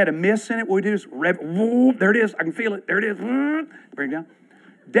the car had a miss in it? What we do is rev, whoop, there it is. I can feel it. There it is. Bring it down.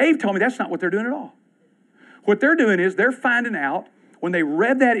 Dave told me that's not what they're doing at all. What they're doing is they're finding out when they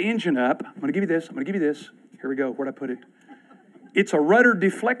rev that engine up. I'm going to give you this. I'm going to give you this. Here we go. Where'd I put it? It's a rudder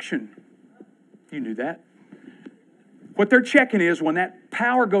deflection. You knew that. What they're checking is when that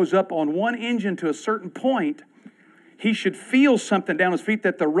power goes up on one engine to a certain point, he should feel something down his feet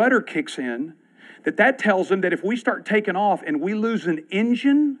that the rudder kicks in, that tells him that if we start taking off and we lose an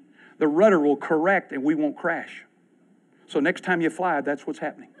engine, the rudder will correct and we won't crash. So next time you fly, that's what's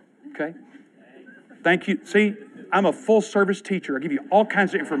happening. Okay? Thank you. See, I'm a full service teacher. I give you all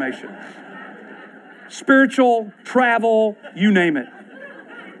kinds of information. Spiritual, travel, you name it.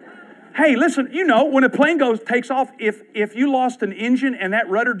 Hey, listen, you know, when a plane takes off, if you lost an engine and that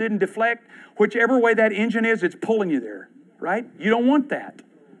rudder didn't deflect, whichever way that engine is, it's pulling you there, right? You don't want that.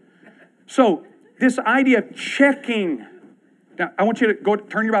 So this idea of checking. Now, I want you to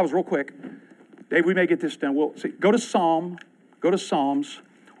turn your Bibles real quick. Dave, we may get this done. We'll see. Go to Psalms. One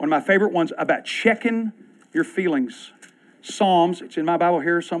of my favorite ones about checking your feelings. Psalms. It's in my Bible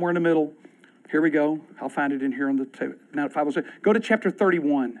here, somewhere in the middle. Here we go. I'll find it in here on the table. Now, if I was go to chapter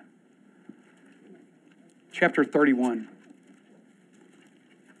 31. Chapter 31.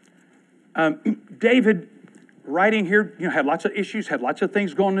 David, writing here, had lots of issues, had lots of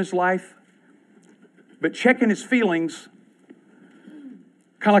things going in his life, but checking his feelings,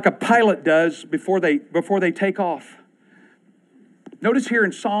 kind of like a pilot does before they take off. Notice here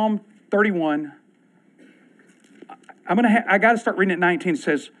in Psalm 31, I got to start reading at 19. It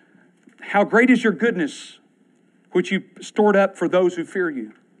says, "How great is your goodness, which you stored up for those who fear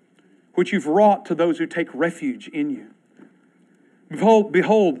you, which you've wrought to those who take refuge in you.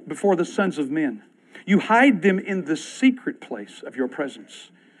 Behold, before the sons of men, you hide them in the secret place of your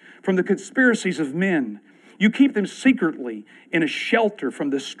presence. From the conspiracies of men, you keep them secretly in a shelter from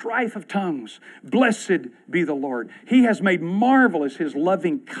the strife of tongues. Blessed be the Lord. He has made marvelous his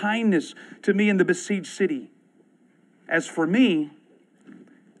loving kindness to me in the besieged city. As for me,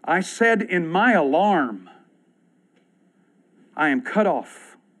 I said in my alarm, I am cut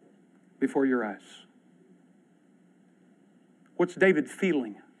off before your eyes." What's David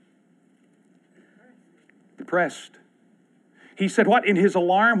feeling? Depressed. He said what in his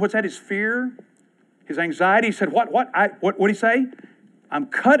alarm? What's that? His fear? His anxiety? He said what did he say? I'm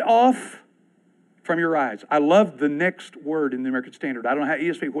cut off from your eyes. I love the next word in the American Standard. I don't know how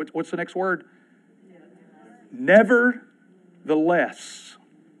ESV. What's the next word? Nevertheless,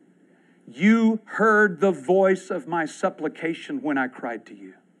 you heard the voice of my supplication when I cried to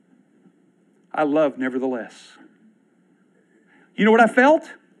you. I love nevertheless. You know what I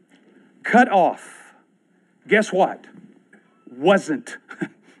felt? Cut off. Guess what? Wasn't.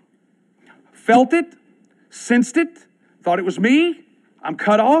 Felt it, sensed it, thought it was me. I'm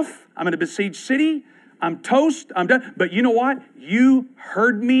cut off. I'm in a besieged city. I'm toast. I'm done. But you know what? You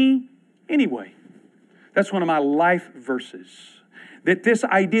heard me anyway. That's one of my life verses. That this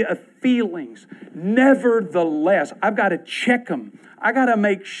idea of feelings, nevertheless, I've got to check them. I got to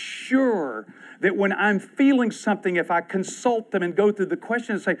make sure that when I'm feeling something, if I consult them and go through the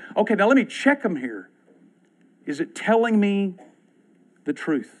questions and say, okay, now let me check them here. Is it telling me the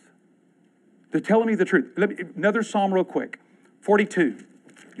truth? They're telling me the truth. Another psalm real quick. 42.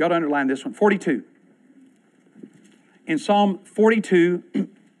 You ought to underline this one. 42. In Psalm 42,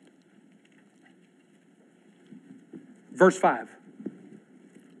 verse 5.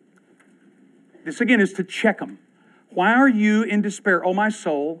 This again is to check them. Why are you in despair, O my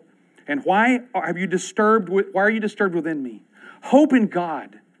soul? And why are you disturbed within me? Hope in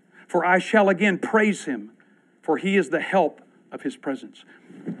God, for I shall again praise him, for he is the help of his presence.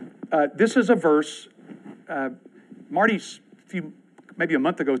 This is a verse. Marty's maybe a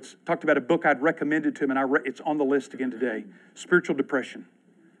month ago talked about a book I'd recommended to him, and it's on the list again today, Spiritual Depression.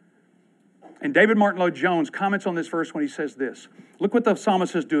 And David Martin Lloyd-Jones comments on this verse when he says this. Look what the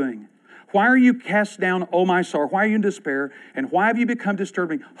psalmist is doing. Why are you cast down, O my soul? Why are you in despair? And why have you become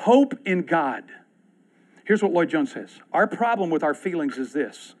disturbing? Hope in God. Here's what Lloyd-Jones says. Our problem with our feelings is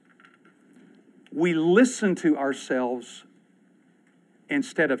this. We listen to ourselves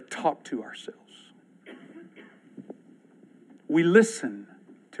instead of talk to ourselves. We listen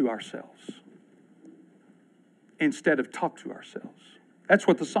to ourselves. instead of talk to ourselves. That's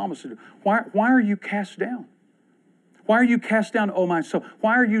what the psalmist said. Why are you cast down? Why are you cast down, O my soul?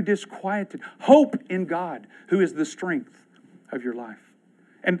 Why are you disquieted? Hope in God, who is the strength of your life.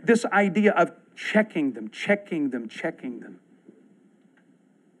 And this idea of checking them.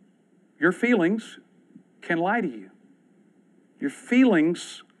 Your feelings can lie to you. Your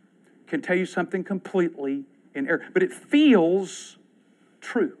feelings can tell you something completely in error. But it feels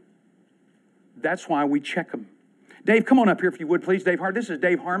true. That's why we check them. Dave, come on up here if you would, please. Dave Harmon. This is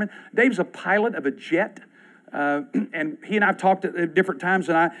Dave Harmon. Dave's a pilot of a jet. And he and I have talked at different times,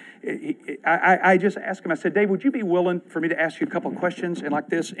 and I just asked him, I said, Dave, would you be willing for me to ask you a couple of questions and like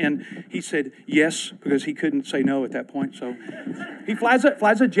this? And he said yes, because he couldn't say no at that point. So he flies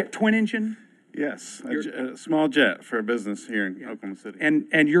a jet, twin engine. Yes, a small jet for a business here in Oklahoma City.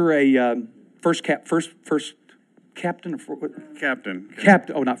 And you're a first captain? Captain.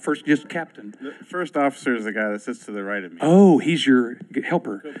 Captain. Oh, not first, just captain. The first officer is the guy that sits to the right of me. Oh, he's your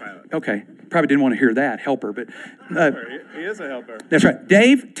helper. Co-pilot. Okay. Probably didn't want to hear that, helper, but... He is a helper. That's right.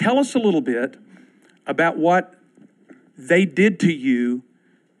 Dave, tell us a little bit about what they did to you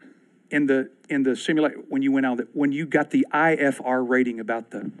in the simulator when you went out, when you got the IFR rating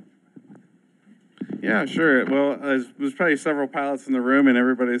about the... Yeah, sure. Well, there's probably several pilots in the room, and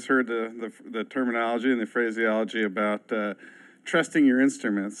everybody's heard the terminology and the phraseology about trusting your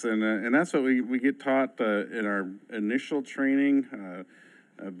instruments, and that's what we get taught in our initial training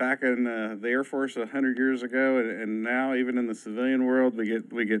back in the Air Force 100 years ago, and now even in the civilian world,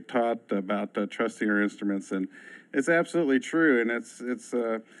 we get taught about trusting our instruments, and it's absolutely true, and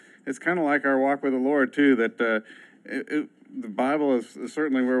it's kind of like our walk with the Lord too. That the Bible is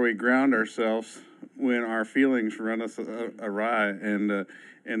certainly where we ground ourselves when our feelings run us awry, and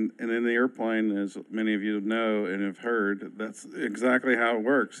in the airplane, as many of you know and have heard, that's exactly how it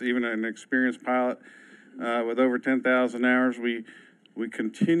works. Even an experienced pilot with over 10,000 hours, we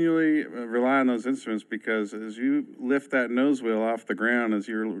continually rely on those instruments, because as you lift that nose wheel off the ground, as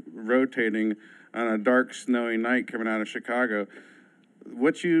you're rotating on a dark, snowy night coming out of Chicago,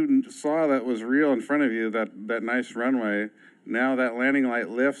 what you saw that was real in front of you, that nice runway, now that landing light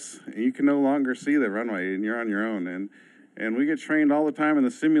lifts, and you can no longer see the runway, and you're on your own. And we get trained all the time in the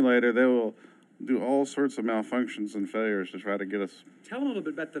simulator. They will do all sorts of malfunctions and failures to try to get us. Tell them a little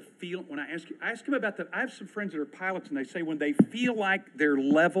bit about the feel. When I ask them about I have some friends that are pilots, and they say when they feel like they're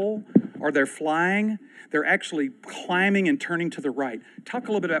level or they're flying, they're actually climbing and turning to the right. Talk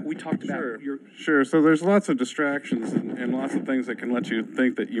a little bit about, we talked about Sure. So there's lots of distractions and lots of things that can let you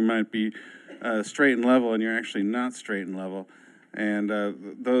think that you might be straight and level, and you're actually not straight and level. And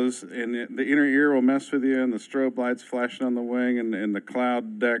those in the inner ear will mess with you, and the strobe lights flashing on the wing, and the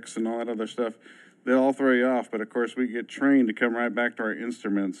cloud decks and all that other stuff. They'll all throw you off. But of course, we get trained to come right back to our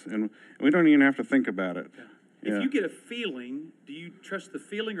instruments, and we don't even have to think about it. Yeah. If you get a feeling, do you trust the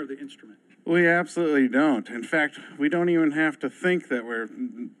feeling or the instrument? We absolutely don't. In fact, we don't even have to think that we're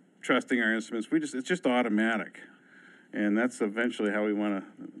trusting our instruments. It's just automatic. And that's eventually how we want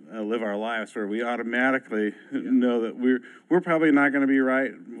to live our lives, where we automatically know that we're probably not going to be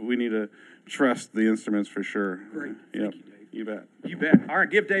right. We need to trust the instruments for sure. Great. Yep. Thank you, Dave. You bet. You bet. All right,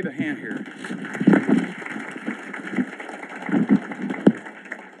 give Dave a hand here.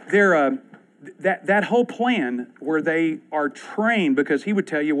 That whole plan where they are trained, because he would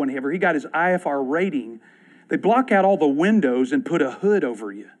tell you whenever he got his IFR rating, they block out all the windows and put a hood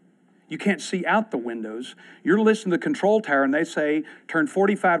over you. You can't see out the windows. You're listening to the control tower, and they say, turn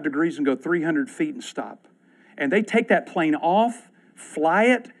 45 degrees and go 300 feet and stop. And they take that plane off, fly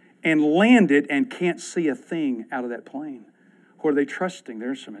it, and land it, and can't see a thing out of that plane. Who are they trusting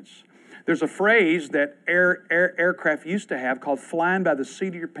their instruments? There's a phrase that aircraft used to have called flying by the seat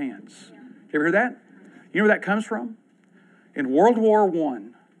of your pants. You ever heard that? You know where that comes from? In World War I,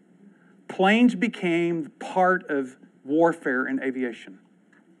 planes became part of warfare and aviation.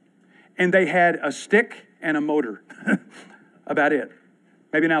 And they had a stick and a motor, about it,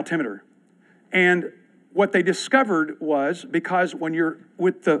 maybe an altimeter. And what they discovered was, because when you're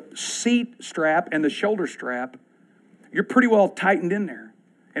with the seat strap and the shoulder strap, you're pretty well tightened in there.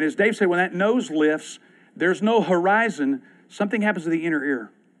 And as Dave said, when that nose lifts, there's no horizon, something happens to the inner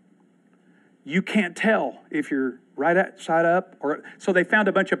ear. You can't tell if you're right side up, so they found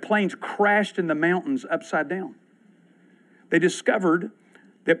a bunch of planes crashed in the mountains upside down. They discovered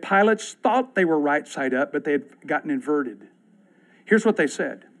that pilots thought they were right side up, but they had gotten inverted. Here's what they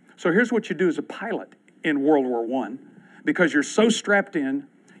said. So here's what you do as a pilot in World War I. Because you're so strapped in,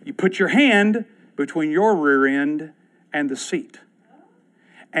 you put your hand between your rear end and the seat.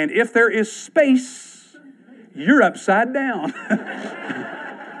 And if there is space, you're upside down.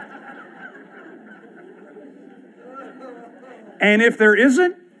 And if there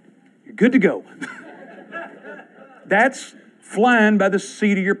isn't, you're good to go. That's flying by the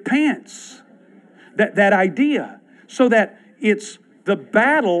seat of your pants. That idea. So that it's the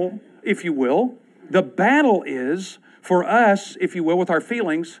battle, if you will. The battle is for us, if you will, with our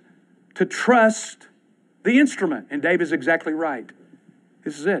feelings, to trust the instrument. And Dave is exactly right.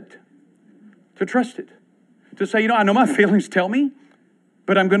 This is it. To trust it. To say, I know my feelings tell me,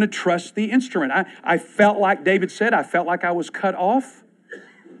 but I'm going to trust the instrument. I felt like David said, I felt like I was cut off,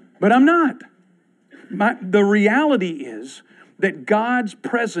 but I'm not. The reality is that God's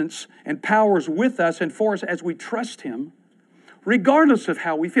presence and power is with us and for us as we trust Him, regardless of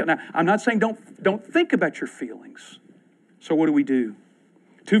how we feel. Now, I'm not saying don't think about your feelings. So what do?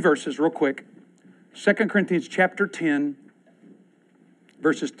 2 verses real quick. 2 Corinthians chapter 10,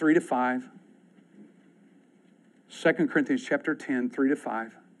 verses 3 to 5. 2 Corinthians chapter 10, 3 to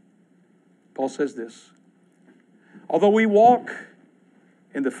 5. Paul says this. Although we walk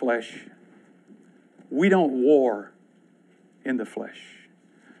in the flesh, we don't war in the flesh.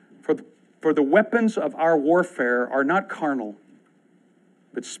 For the weapons of our warfare are not carnal,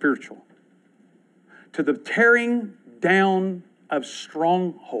 but spiritual. To the tearing down of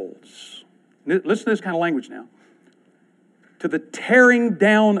strongholds. Listen to this kind of language now. To the tearing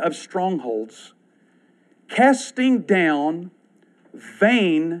down of strongholds, casting down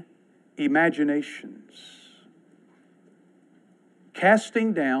vain imaginations.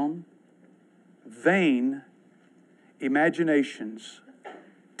 Casting down vain imaginations,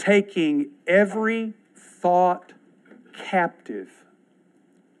 taking every thought captive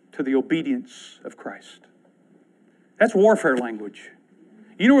to the obedience of Christ. That's warfare language.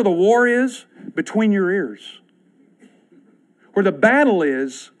 You know where the war is? Between your ears. Where the battle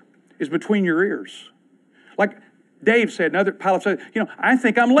is between your ears. Like Dave said, another pilot said, I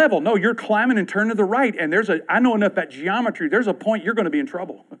think I'm level. No, you're climbing and turning to the right. And I know enough about geometry. There's a point you're going to be in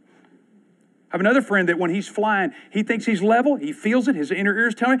trouble. I have another friend that when he's flying, he thinks he's level. He feels it. His inner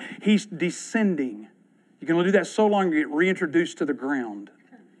ears tell him he's descending. You can only do that so long you get reintroduced to the ground.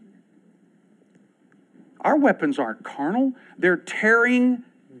 Our weapons aren't carnal. They're tearing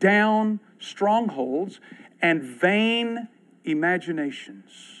down strongholds and vain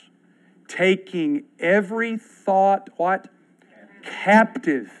imaginations. Taking every thought, what?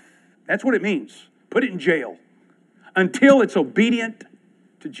 Captive. That's what it means. Put it in jail. Until it's obedient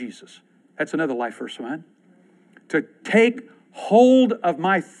to Jesus. That's another life verse of mine. To take hold of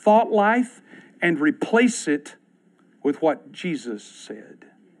my thought life and replace it with what Jesus said.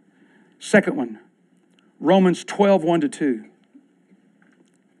 Second one, Romans 12, 1-2.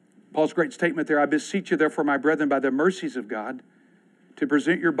 Paul's great statement there. I beseech you, therefore, my brethren, by the mercies of God, to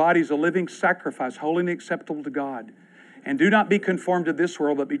present your bodies a living sacrifice, holy and acceptable to God. And do not be conformed to this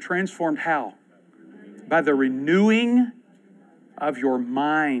world, but be transformed how? By the renewing of your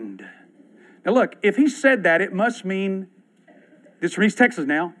mind. Now look, if he said that, it must mean, this from East Texas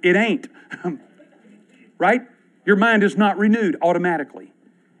now, it ain't. Right? Your mind is not renewed automatically.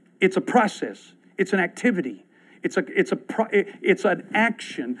 It's a process. It's an activity. It's an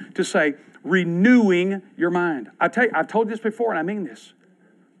action to say, renewing your mind. I've told this before, and I mean this.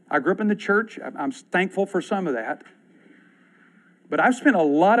 I grew up in the church. I'm thankful for some of that. But I've spent a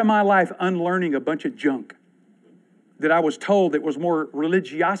lot of my life unlearning a bunch of junk that I was told that was more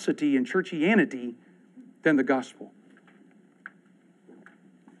religiosity and churchianity than the gospel.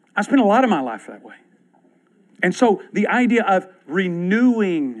 I spent a lot of my life that way. And so the idea of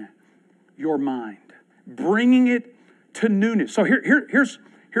renewing your mind, bringing it to newness. So here's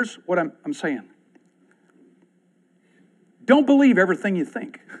what I'm saying. Don't believe everything you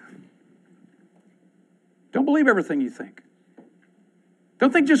think. Don't believe everything you think.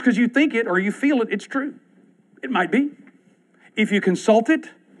 Don't think just because you think it or you feel it, it's true. It might be. If you consult it,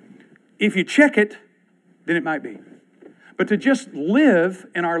 if you check it, then it might be. But to just live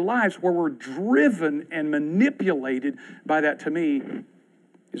in our lives where we're driven and manipulated by that, to me,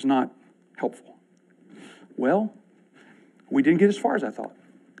 is not helpful. Well, we didn't get as far as I thought.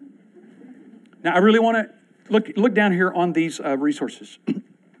 Now, I really want to look down here on these resources.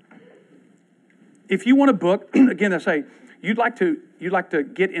 If you want a book, again, I say, you'd like to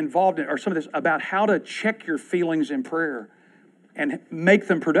get involved in, or some of this, about how to check your feelings in prayer and make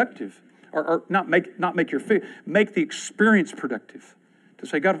them productive. Or make the experience productive. To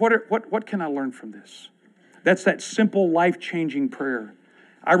say, God, what can I learn from this? That's that simple, life-changing prayer.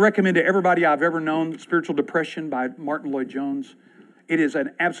 I recommend to everybody I've ever known, Spiritual Depression by Martin Lloyd-Jones. It is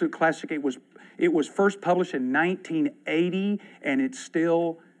an absolute classic. It was first published in 1980, and it's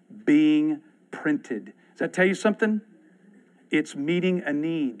still being printed. Does that tell you something? It's meeting a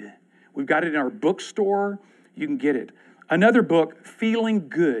need. We've got it in our bookstore. You can get it. Another book, Feeling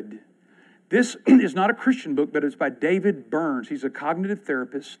Good. This is not a Christian book, but it's by David Burns. He's a cognitive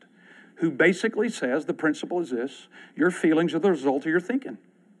therapist who basically says the principle is this: your feelings are the result of your thinking.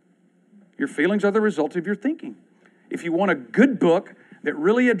 Your feelings are the result of your thinking. If you want a good book that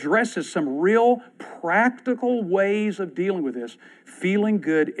really addresses some real practical ways of dealing with this, Feeling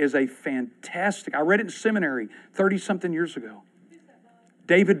Good is a fantastic. I read it in seminary 30-something years ago.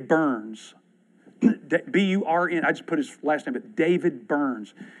 David Burns. B-U-R-N. I just put his last name, but David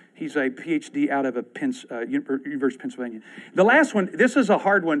Burns. He's a PhD out of University of Pennsylvania. The last one, this is a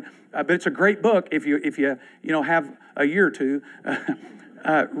hard one, but it's a great book if you have a year or two.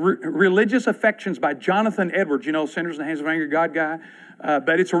 Religious Affections by Jonathan Edwards. Sinners in the Hands of an Angry God guy.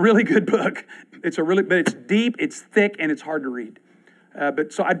 But it's a really good book. But it's deep, it's thick, and it's hard to read.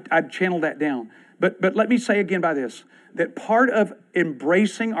 So I'd channel that down. But let me say again by this, that part of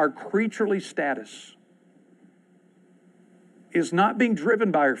embracing our creaturely status is not being driven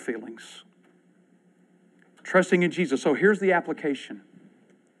by our feelings. Trusting in Jesus. So here's the application.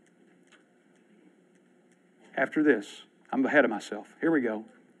 After this, I'm ahead of myself. Here we go.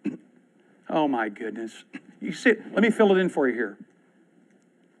 Oh my goodness. You see it? Let me fill it in for you here.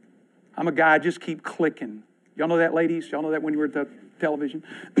 I'm a guy, I just keep clicking. Y'all know that, ladies? Y'all know that when you were at the television?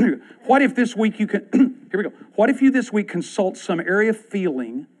 What if this week you can, here we go. What if you this week consult some area of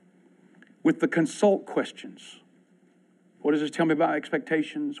feeling with the consult questions? What does this tell me about my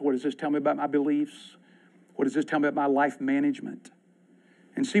expectations? What does this tell me about my beliefs? What does this tell me about my life management?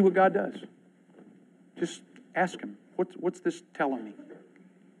 And see what God does. Just ask Him, what's this telling me?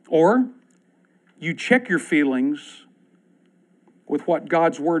 Or you check your feelings with what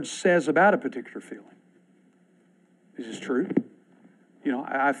God's Word says about a particular feeling. Is this true?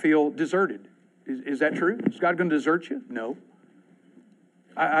 I feel deserted. Is that true? Is God going to desert you? No.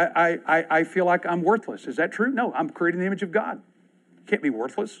 I feel like I'm worthless. Is that true? No, I'm created in the image of God. Can't be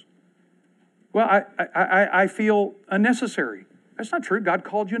worthless. Well, I feel unnecessary. That's not true. God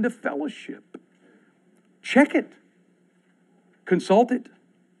called you into fellowship. Check it. Consult it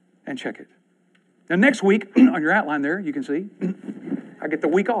and check it. Now, next week, on your outline there, you can see, I get the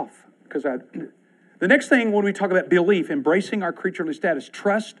week off. The next thing when we talk about belief, embracing our creaturely status,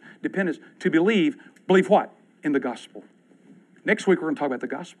 trust, dependence, to believe what? In the gospel. Next week, we're going to talk about the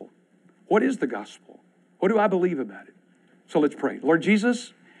gospel. What is the gospel? What do I believe about it? So let's pray. Lord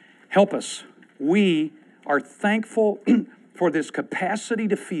Jesus, help us. We are thankful for this capacity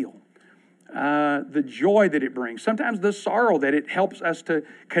to feel, the joy that it brings, sometimes the sorrow that it helps us to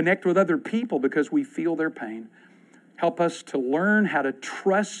connect with other people because we feel their pain. Help us to learn how to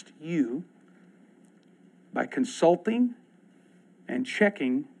trust you by consulting and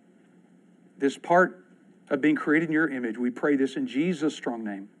checking this part of being created in your image. We pray this in Jesus' strong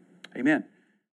name. Amen.